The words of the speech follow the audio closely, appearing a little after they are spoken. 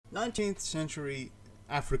19th century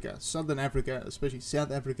Africa, Southern Africa, especially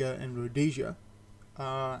South Africa and Rhodesia,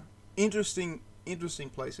 are interesting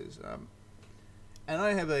places. And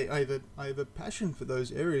I have a passion for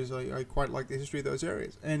those areas. I quite like the history of those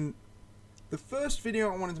areas. And the first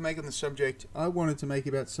video I wanted to make on the subject, I wanted to make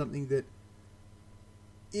about something that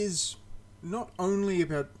is not only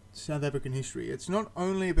about South African history. It's not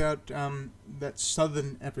only about that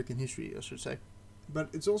Southern African history, I should say, but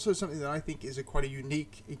it's also something that I think is quite a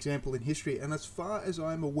unique example in history. And as far as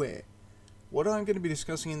I'm aware, what I'm going to be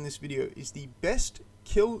discussing in this video is the best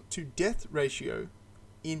kill-to-death ratio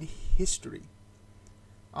in history.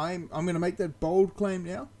 I'm going to make that bold claim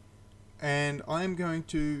now, and I'm going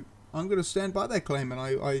to stand by that claim, and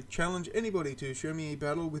I challenge anybody to show me a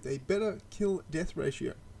battle with a better kill-death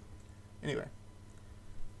ratio. Anyway,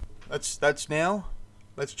 that's now.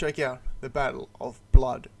 Let's check out the Battle of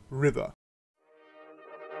Blood River.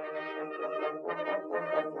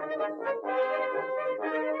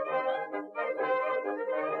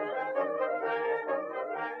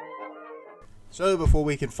 So before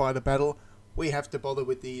we can fight a battle, we have to bother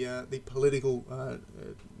with the political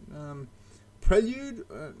prelude,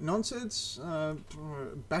 nonsense,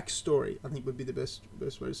 backstory, I think would be the best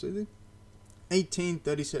way to say it.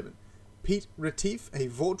 1837. Piet Retief, a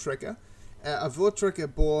Voortrekker. A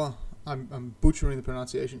Voortrekker bore, I'm butchering the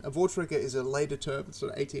pronunciation, a Voortrekker is a later term, it's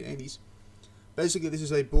sort of 1880s. Basically, this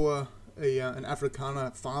is a Boer, an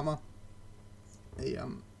Afrikaner farmer,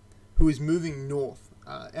 who is moving north,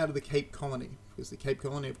 out of the Cape Colony. Because the Cape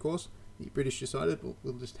Colony, of course, the British decided,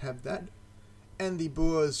 we'll just have that. And the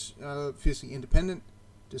Boers, fiercely independent,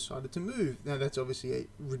 decided to move. Now, that's obviously a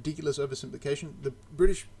ridiculous oversimplification. The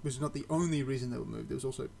British was not the only reason they were moved. There was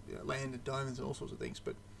also land and diamonds and all sorts of things.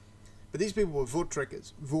 But these people were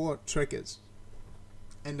Voortrekkers.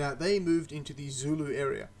 And they moved into the Zulu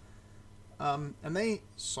area. And they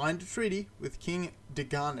signed a treaty with King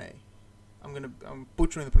Degane. I'm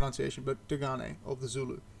butchering the pronunciation, but Degane of the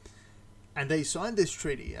Zulu. And they signed this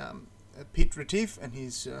treaty, Piet Retief and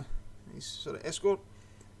his sort of escort.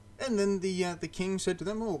 And then the king said to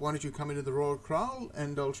them, "Oh, why don't you come into the royal kraal,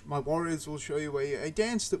 and my warriors will show you a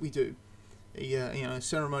dance that we do, a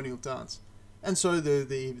ceremonial dance." And so the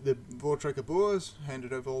Voortrekker Boers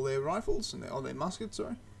handed over all their rifles and all their muskets,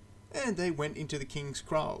 and they went into the king's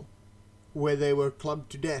kraal, where they were clubbed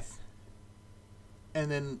to death, and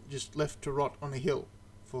then just left to rot on a hill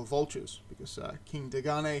for vultures, because King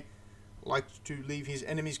Degane liked to leave his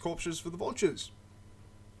enemies' corpses for the vultures.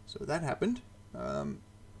 So that happened.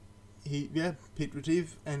 Piet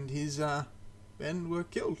Retief and his men were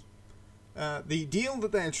killed. The deal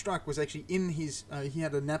that they had struck was actually in his, he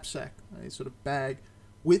had a knapsack, a sort of bag,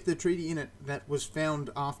 with the treaty in it that was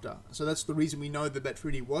found after. So that's the reason we know that that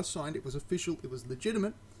treaty was signed. It was official, it was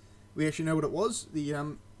legitimate. We actually know what it was.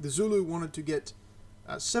 The Zulu wanted to get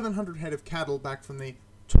 700 head of cattle back from the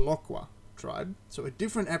Tolokwa tribe. So a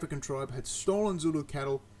different African tribe had stolen Zulu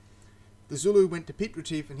cattle. The Zulu went to Piet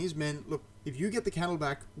Retief and his men, "Look, if you get the cattle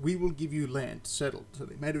back, we will give you land settled." So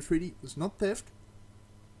they made a treaty. It was not theft.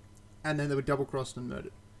 And then they were double-crossed and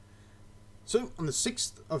murdered. So on the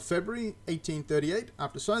 6th of February, 1838,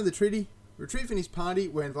 after signing the treaty, Retief and his party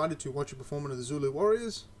were invited to watch a performance of the Zulu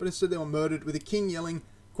warriors, but instead they were murdered with the king yelling,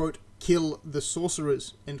 quote, "Kill the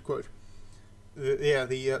sorcerers," end quote.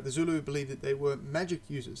 The Zulu believed that they were magic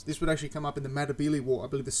users. This would actually come up in the Matabele War. I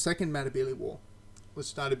believe the second Matabele War was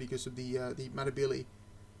started because of the Matabele,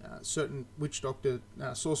 certain witch doctor,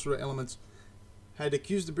 sorcerer elements had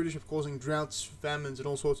accused the British of causing droughts, famines, and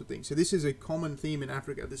all sorts of things. So this is a common theme in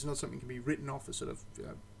Africa. This is not something that can be written off as sort of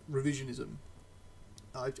revisionism.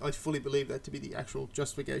 I fully believe that to be the actual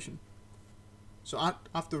justification. So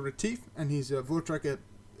after Retief and his Voortrekker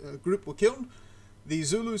group were killed, the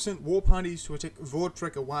Zulu sent war parties to attack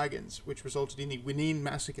Voortrekker wagons, which resulted in the Winene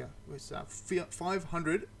massacre, with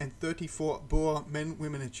 534 Boer men,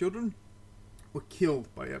 women, and children were killed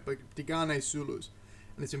by Degane Zulus.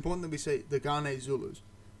 And it's important that we say Degane Zulus.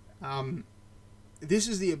 This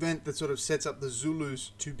is the event that sort of sets up the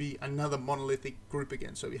Zulus to be another monolithic group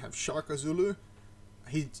again. So we have Shaka Zulu,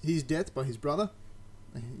 his death by his brother.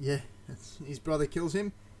 His brother kills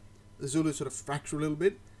him. The Zulus sort of fracture a little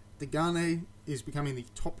bit. Degane is becoming the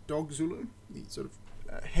top dog Zulu, the sort of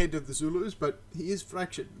head of the Zulus, but he is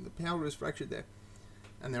fractured. The power is fractured there.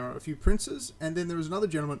 And there are a few princes, and then there is another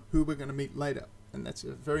gentleman who we're going to meet later, and that's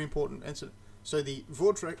a very important incident. So the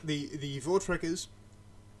Voortrekkers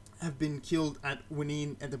have been killed at the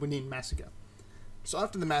Winene massacre. So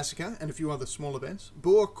after the massacre and a few other small events,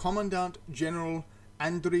 Boer Commandant General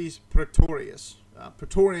Andries Praetorius,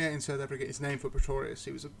 Pretoria in South Africa is named for Praetorius.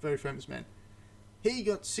 He was a very famous man. He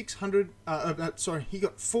got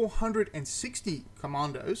 460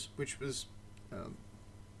 commandos, which was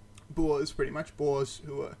Boers, pretty much. Boers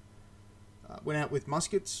who were, went out with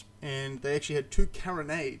muskets, and they actually had 2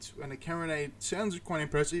 carronades. And a carronade sounds quite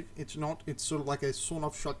impressive. It's not. It's sort of like a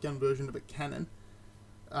sawn-off shotgun version of a cannon.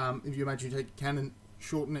 If you imagine you take a cannon,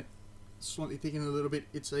 shorten it, slightly thicken it a little bit,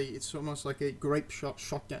 it's almost like a grape shot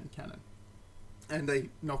shotgun cannon. And they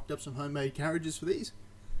knocked up some homemade carriages for these,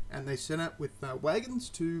 and they set out with wagons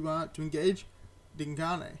to engage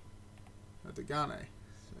Dingane.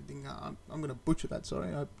 I'm going to butcher that,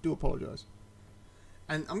 sorry, I do apologise.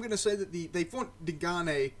 And I'm going to say that they fought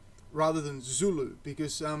Dingane rather than Zulu,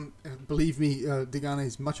 because, believe me, Dingane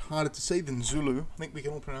is much harder to say than Zulu. I think we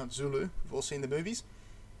can all pronounce Zulu, we've all seen the movies.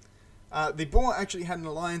 The Boer actually had an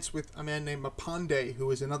alliance with a man named Mapande, who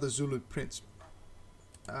was another Zulu prince.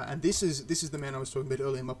 And this is the man I was talking about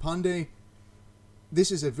earlier. Mapande,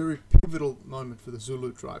 this is a very pivotal moment for the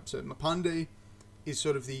Zulu tribe. So Mapande is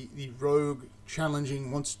sort of the rogue,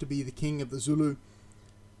 challenging, wants to be the king of the Zulu.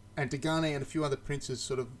 And Dingane and a few other princes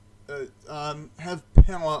sort of have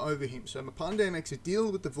power over him. So Mapande makes a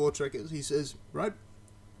deal with the Voortrekkers. He says, right,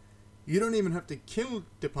 you don't even have to kill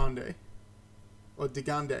Dingane,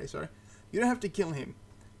 sorry. You don't have to kill him.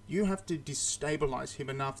 You have to destabilize him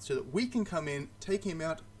enough so that we can come in, take him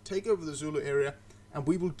out, take over the Zulu area, and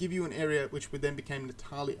we will give you an area which would then become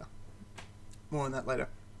Natalia. More on that later.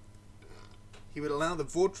 He would allow the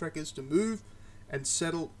Voortrekkers to move and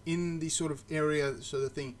settle in the sort of area, so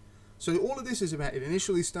all of this is about, it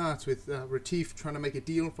initially starts with Retief trying to make a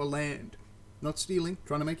deal for land. Not stealing,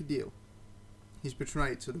 trying to make a deal. He's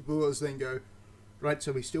betrayed, so the Boers then go, right,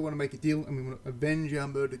 so we still want to make a deal, and we want to avenge our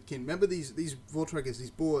murdered kin. Remember these Voortrekkers,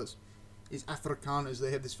 these Boers, these Afrikaners,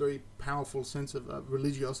 they have this very powerful sense of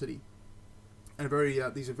religiosity. And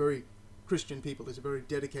these are very Christian people. These are very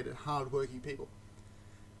dedicated, hard-working people.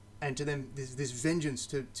 And to them, this vengeance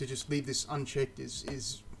to just leave this unchecked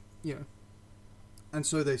is, you know. And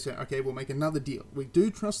so they say, okay, we'll make another deal. We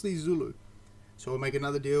do trust these Zulu, so we'll make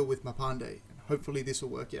another deal with Mapande, and hopefully this will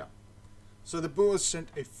work out. So the Boers sent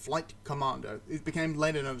a flight commando. It became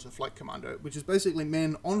later known as a flight commando, which is basically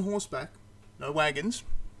men on horseback, no wagons.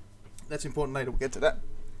 That's important later, we'll get to that.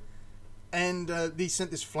 And they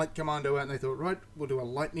sent this flight commando out, and they thought, right, we'll do a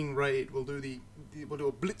lightning raid. We'll do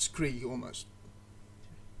a blitzkrieg almost.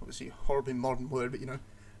 Obviously a horribly modern word, but you know,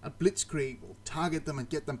 a blitzkrieg. We'll target them and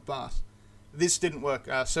get them fast. This didn't work.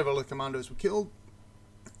 Several of the commandos were killed.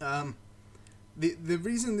 The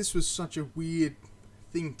reason this was such a weird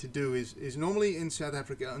thing to do is normally in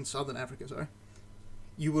Southern Africa,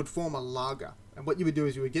 you would form a Laager. And what you would do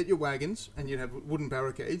is you would get your wagons and you'd have wooden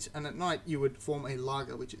barricades, and at night you would form a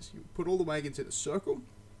Laager, which is you put all the wagons in a circle.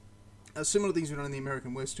 Similar things we done in the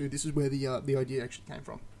American West too. This is where the idea actually came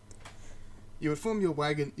from. You would form your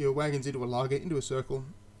wagons into a Laager, into a circle,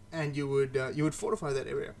 and you would fortify that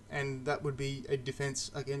area, and that would be a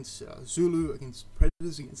defense against Zulu, against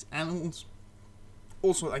predators, against animals,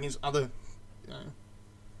 also against other,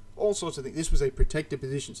 all sorts of things. This was a protected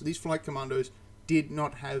position, so these flight commandos did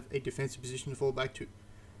not have a defensive position to fall back to.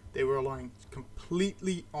 They were relying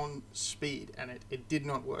completely on speed, and it did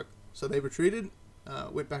not work. So they retreated,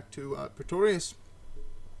 went back to Praetorius,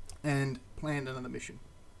 and planned another mission.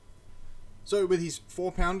 So with his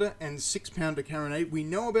 4-pounder and 6-pounder carronade, we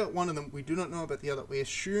know about one of them, we do not know about the other. We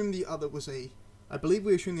assume the other was a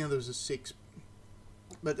 6.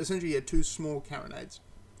 But essentially he had 2 small carronades.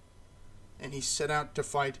 And he set out to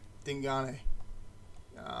fight Dingane.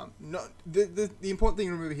 The important thing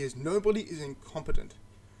to remember here is nobody is incompetent.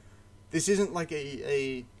 This isn't like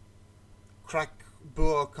a crack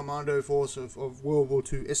Boer commando force of World War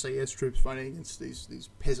II SAS troops fighting against these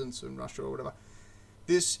peasants in Russia or whatever.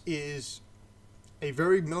 This is a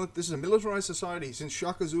militarized society. Since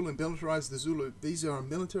Shaka Zulu militarized the Zulu, these are a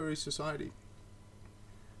military society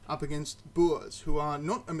up against Boers, who are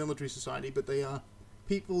not a military society, but they are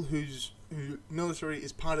people who military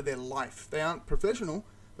is part of their life. They aren't professional,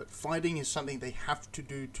 but fighting is something they have to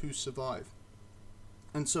do to survive.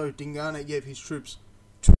 And so Dingane gave his troops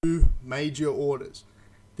 2 major orders.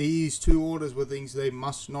 These 2 orders were things they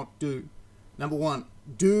must not do. Number 1,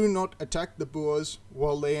 do not attack the Boers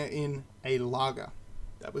while they are in a Laager.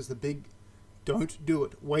 That was the big, don't do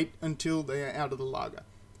it. Wait until they are out of the Laager.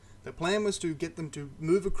 The plan was to get them to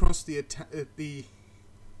move across the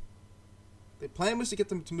plan was to get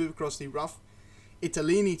them to move across the rough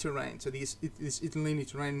Italini terrain. So this Italini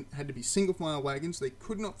terrain had to be single file wagons. They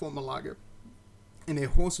could not form a Laager, and their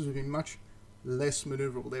horses would be much less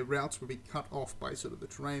maneuverable. Their routes would be cut off by sort of the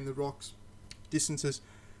terrain, the rocks, distances.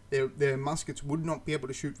 Their muskets would not be able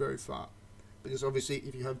to shoot very far. Because obviously,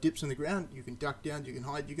 if you have dips in the ground, you can duck down, you can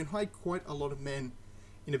hide. You can hide quite a lot of men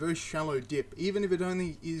in a very shallow dip. Even if it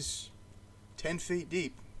only is 10 feet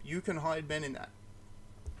deep, you can hide men in that.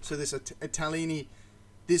 So this Italiani,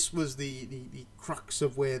 this was the crux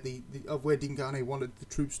of where where Dingane wanted the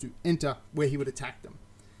troops to enter, where he would attack them.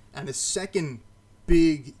 And the second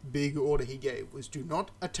big order he gave was, do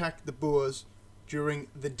not attack the Boers during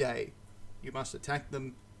the day. You must attack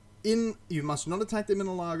them you must not attack them in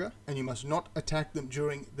a laager, and you must not attack them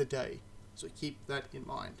during the day. So keep that in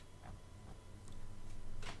mind.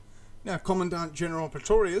 Now, Commandant General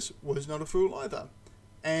Praetorius was not a fool either.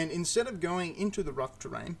 And instead of going into the rough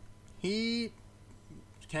terrain, he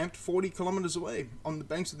camped 40 kilometers away on the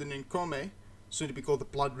banks of the Nkome, soon to be called the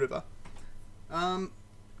Blood River,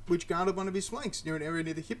 which guarded one of his flanks near an area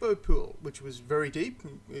near the Hippo Pool, which was very deep.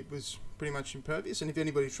 It was pretty much impervious, and if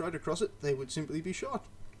anybody tried to cross it, they would simply be shot.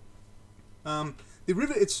 The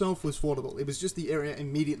river itself was fordable. It was just the area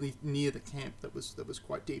immediately near the camp that was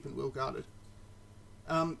quite deep and well guarded.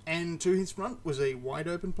 And to his front was a wide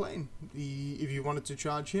open plain. If you wanted to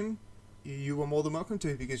charge him, you were more than welcome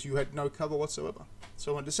to, because you had no cover whatsoever.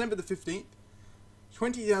 So on December the 15th,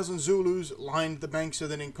 20,000 Zulus lined the banks of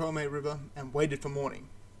the Nkome River and waited for morning.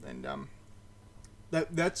 And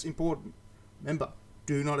that's important. Remember,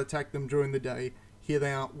 do not attack them during the day. Here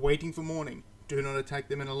they are waiting for morning. Do not attack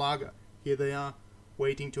them in a laager. Here they are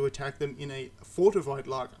waiting to attack them in a fortified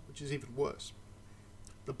laager, which is even worse.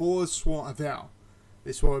 The Boers swore a vow.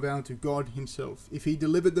 They swore a vow to God himself. If he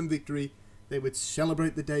delivered them victory, they would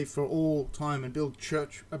celebrate the day for all time and build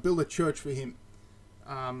a church for him.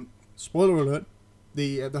 Spoiler alert,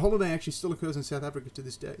 the holiday actually still occurs in South Africa to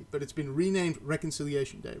this day, but it's been renamed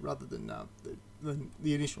Reconciliation Day rather than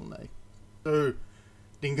the initial name. So,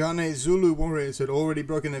 Dingane's Zulu warriors had already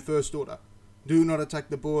broken their first order. Do not attack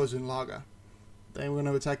the Boers in laager. They were going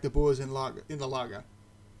to attack the Boers in the laager.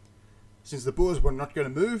 Since the Boers were not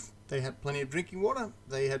going to move, they had plenty of drinking water,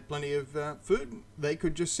 they had plenty of food, they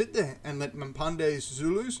could just sit there and let Mpande's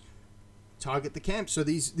Zulus target the camp. So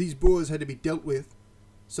these Boers had to be dealt with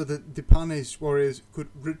so that the Pane's warriors could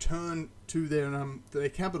return to their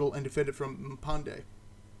capital and defend it from Mpande.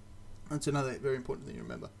 That's another very important thing to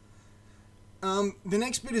remember. The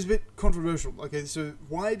next bit is a bit controversial. Okay, so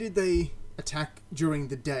why did they attack during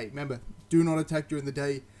the day? Remember, do not attack during the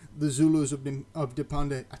day. The Zulus of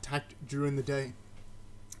Dipande attacked during the day.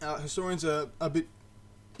 Historians are a bit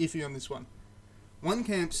iffy on this one. One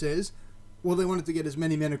camp says, well, they wanted to get as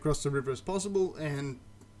many men across the river as possible, and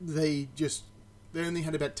they only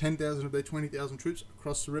had about 10,000 of their 20,000 troops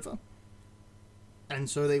across the river, and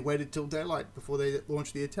so they waited till daylight before they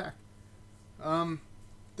launched the attack.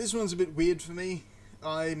 This one's a bit weird for me.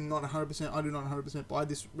 I do not 100% buy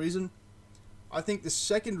this reason. I think the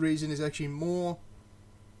second reason is actually more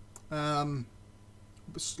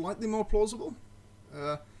slightly more plausible.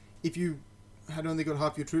 If you had only got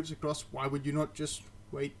half your troops across, why would you not just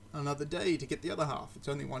wait another day to get the other half? It's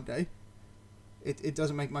only one day. It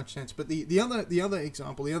doesn't make much sense. But the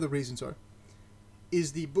other reason,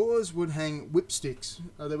 is the Boers would hang whipsticks.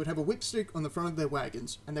 They would have a whipstick on the front of their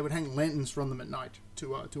wagons, and they would hang lanterns from them at night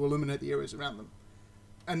to illuminate the areas around them.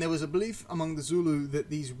 And there was a belief among the Zulu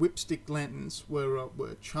that these whipstick lanterns were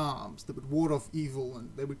charms that would ward off evil,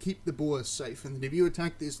 and they would keep the Boers safe. And that if you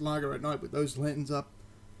attacked this laager at night with those lanterns up,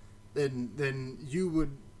 then you were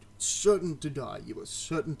certain to die. You were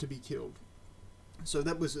certain to be killed. So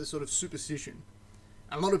that was a sort of superstition.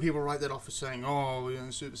 A lot of people write that off as saying,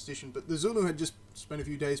 superstition. But the Zulu had just spent a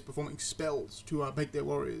few days performing spells to make their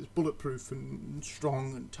warriors bulletproof and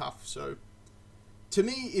strong and tough. So, to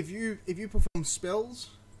me, if you perform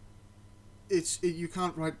spells, you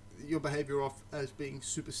can't write your behaviour off as being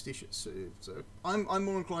superstitious. So I'm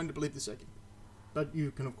more inclined to believe the second. But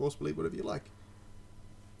you can, of course, believe whatever you like.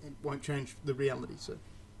 It won't change the reality.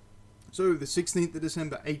 So the 16th of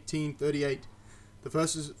December, 1838, the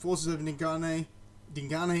forces of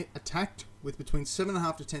Dingane attacked with between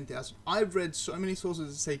 7,500 to 10,000. I've read so many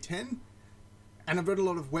sources that say 10, and I've read a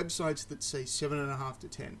lot of websites that say 7,500 to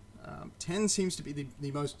 10. 10 seems to be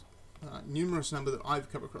the most numerous number that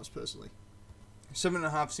I've come across personally.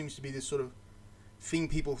 7,500 seems to be this sort of thing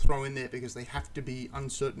people throw in there because they have to be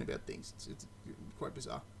uncertain about things. It's quite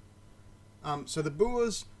bizarre. So the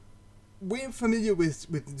Boers, we're familiar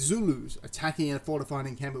with Zulus attacking a fortified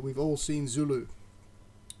encampment. We've all seen Zulu,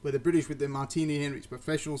 where the British with their Martini Henrys,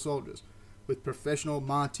 professional soldiers with professional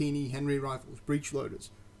Martini Henry rifles, breech loaders,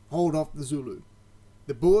 hold off the Zulu.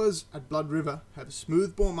 The Boers at Blood River have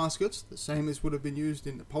smoothbore muskets, the same as would have been used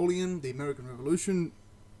in Napoleon, the American Revolution.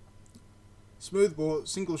 Smoothbore,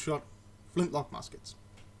 single-shot, flintlock muskets.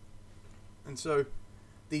 And so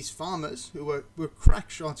these farmers who were crack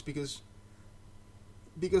shots because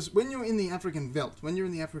when you're in the African veldt, when you're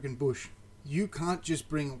in the African bush, you can't just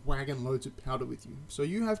bring wagon loads of powder with you. So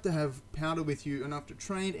you have to have powder with you enough to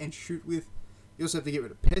train and shoot with. You also have to get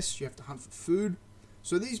rid of pests. You have to hunt for food.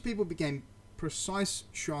 So these people became precise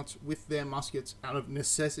shots with their muskets out of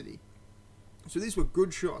necessity. So these were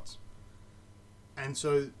good shots. And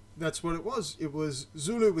so that's what it was. It was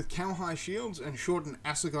Zulu with cow-high shields and shortened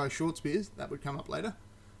assegai short spears, that would come up later,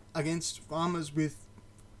 against farmers with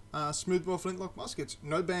smoothbore flintlock muskets.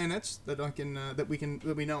 No bayonets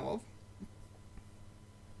that we know of.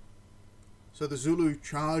 So the Zulu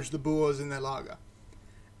charged the Boers in their Laager.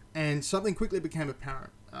 And something quickly became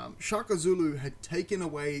apparent. Shaka Zulu had taken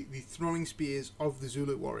away the throwing spears of the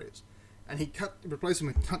Zulu warriors, and he replaced them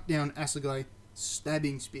with cut-down assegai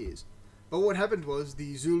stabbing spears. But what happened was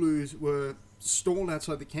the Zulus were stalled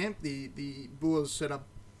outside the camp. The Boers set up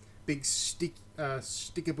big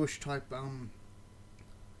sticker bush type,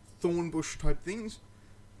 thorn bush type things,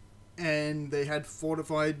 and they had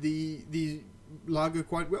fortified the Laager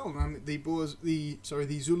quite well. The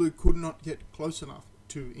Zulu could not get close enough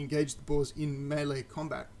to engage the Boers in melee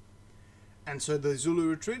combat, and so the Zulu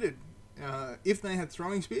retreated. If they had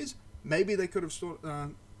throwing spears, maybe they could have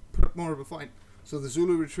put up more of a fight. So the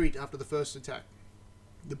Zulu retreat after the first attack.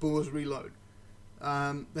 The Boers reload.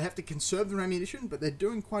 They have to conserve their ammunition, but they're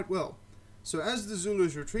doing quite well. So as the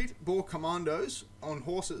Zulus retreat, Boer commandos on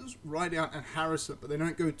horses ride out and harass them, but they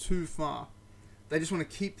don't go too far. They just want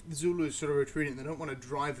to keep the Zulus sort of retreating. They don't want to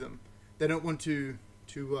drive them. They don't want to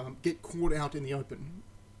get caught out in the open.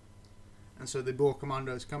 And so the Boer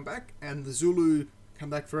commandos come back, and the Zulu come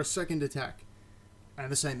back for a second attack.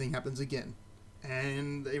 And the same thing happens again.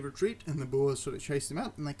 And they retreat, and the Boers sort of chase them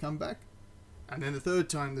out, and they come back. And then the third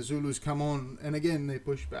time, the Zulus come on, and again they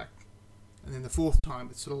push back. And then the fourth time,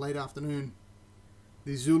 it's sort of late afternoon,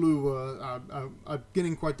 the Zulu are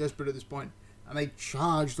getting quite desperate at this point, and they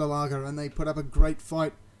charge the Laager, and they put up a great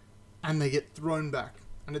fight, and they get thrown back.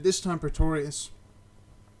 And at this time, Praetorius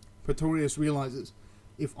realizes,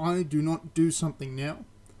 if I do not do something now,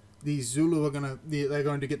 these Zulu they're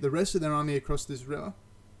going to get the rest of their army across this river.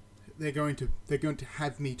 They're going to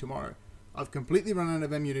have me tomorrow. I've completely run out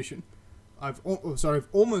of ammunition. I've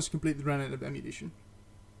almost completely run out of ammunition.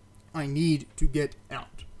 I need to get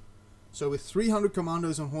out. So with 300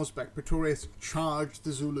 commandos on horseback, Praetorius charged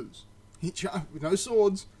the Zulus. He charged with no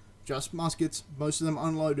swords, just muskets, most of them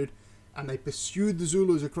unloaded, and they pursued the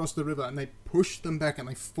Zulus across the river, and they pushed them back, and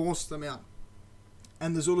they forced them out.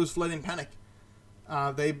 And the Zulus fled in panic.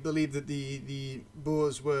 They believed that the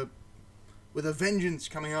Boers were with a vengeance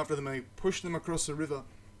coming after them, and they pushed them across the river.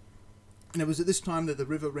 And it was at this time that the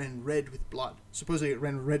river ran red with blood. Supposedly it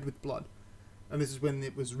ran red with blood. And this is when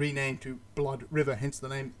it was renamed to Blood River, hence the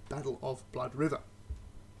name Battle of Blood River.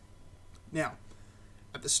 Now,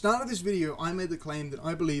 at the start of this video, I made the claim that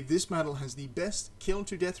I believe this battle has the best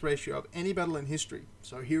kill-to-death ratio of any battle in history.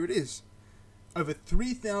 So here it is. Over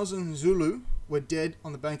 3,000 Zulu were dead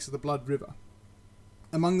on the banks of the Blood River.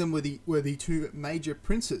 Among them were the two major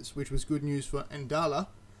princes, which was good news for Ndala,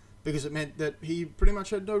 because it meant that he pretty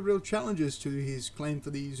much had no real challenges to his claim for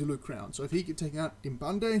the Zulu crown. So if he could take out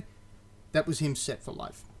Dimbande, that was him set for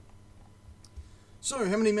life. So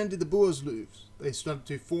how many men did the Boers lose? They started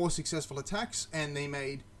to 4 successful attacks, and they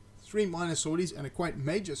made 3 minor sorties and a quite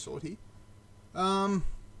major sortie. I'll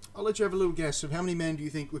let you have a little guess of how many men do you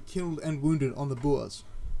think were killed and wounded on the Boers?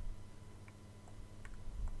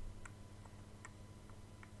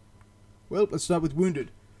 Well, let's start with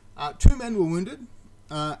wounded. 2 men were wounded,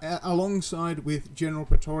 alongside with General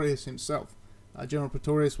Praetorius himself. General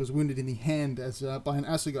Praetorius was wounded in the hand by an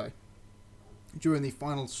assegai during the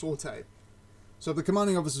final sortie. So if the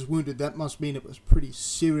commanding officer's wounded, that must mean it was pretty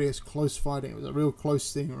serious, close fighting. It was a real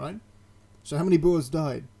close thing, right? So how many Boers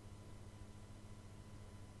died?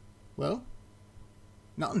 Well,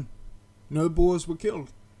 none. No Boers were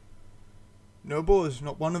killed. No Boers,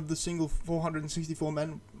 not one of the single 464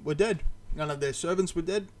 men were dead. None of their servants were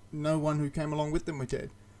dead. No one who came along with them were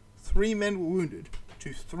dead. 3 men were wounded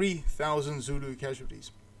to 3,000 Zulu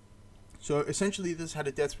casualties. So essentially this had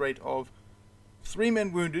a death rate of 3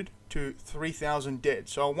 men wounded to 3,000 dead.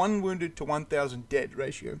 So a 1 wounded to 1,000 dead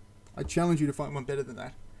ratio. I challenge you to find one better than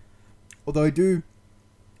that. Although I do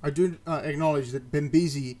acknowledge that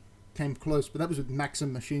Bembizi came close, but that was with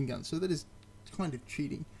Maxim machine guns, so that is kind of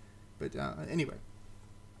cheating. But anyway,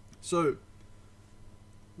 so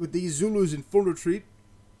with these Zulus in full retreat,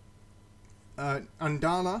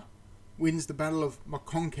 Ndala wins the Battle of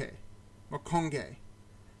Makonge,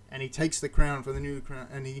 and he takes the crown from the new crown,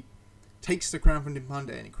 and he takes the crown from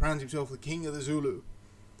Dimbande, and he crowns himself the king of the Zulu.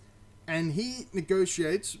 And he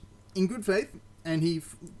negotiates in good faith, and he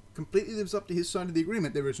completely lives up to his side of the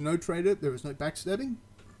agreement. There is no traitor, there is no backstabbing.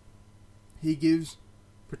 He gives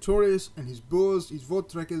Praetorius and his Boers, his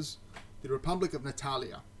Voortrekkers, the Republic of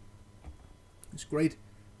Natalia. This great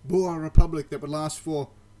Boer republic that would last for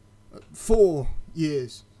 4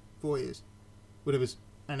 years. 4 years. When it was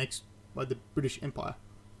annexed by the British Empire.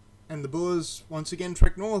 And the Boers once again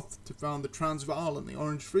trek north to found the Transvaal and the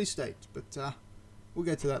Orange Free State. But we'll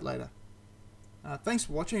get to that later. Thanks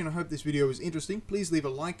for watching, and I hope this video was interesting. Please leave a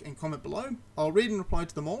like and comment below. I'll read and reply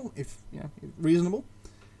to them all, if reasonable.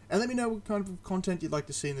 And let me know what kind of content you'd like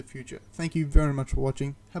to see in the future. Thank you very much for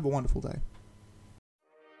watching. Have a wonderful day.